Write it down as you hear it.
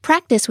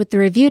practice with the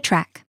review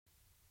track.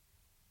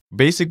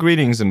 Basic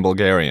greetings in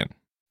Bulgarian.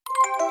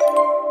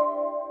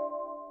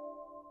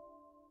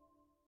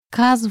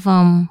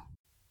 Казвам.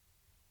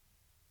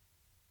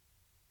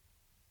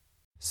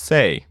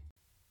 Say.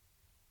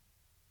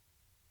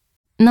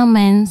 На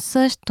мен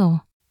също.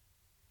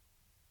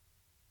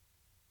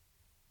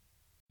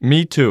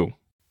 Me too.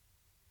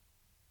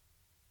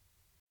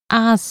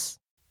 Аз.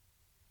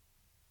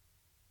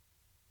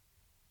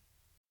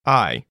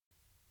 I.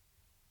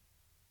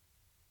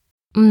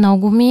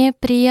 Много ми е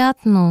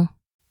приятно.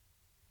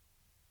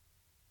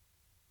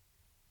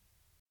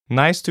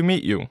 Nice to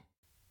meet you.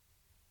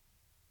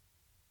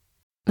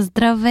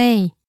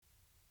 Здравей.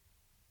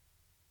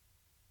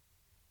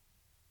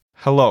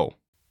 Hello.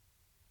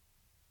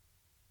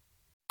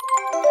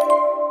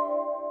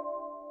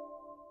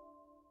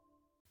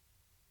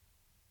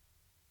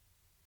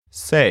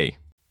 Say.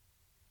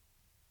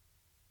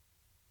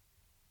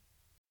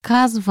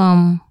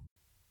 Казвам.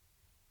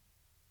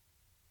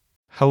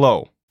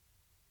 Hello.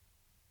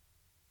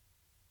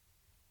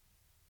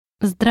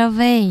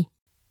 Здравей.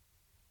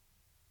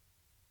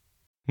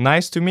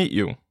 Nice to meet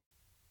you.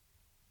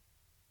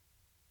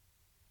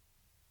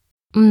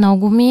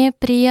 Много ми е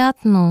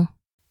приятно.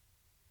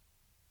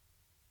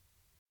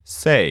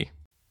 Say.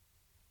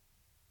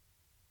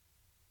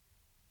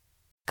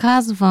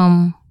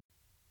 Казвам.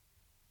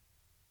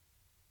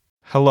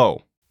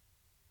 Hello.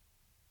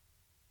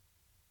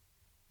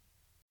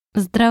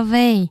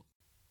 Здравей.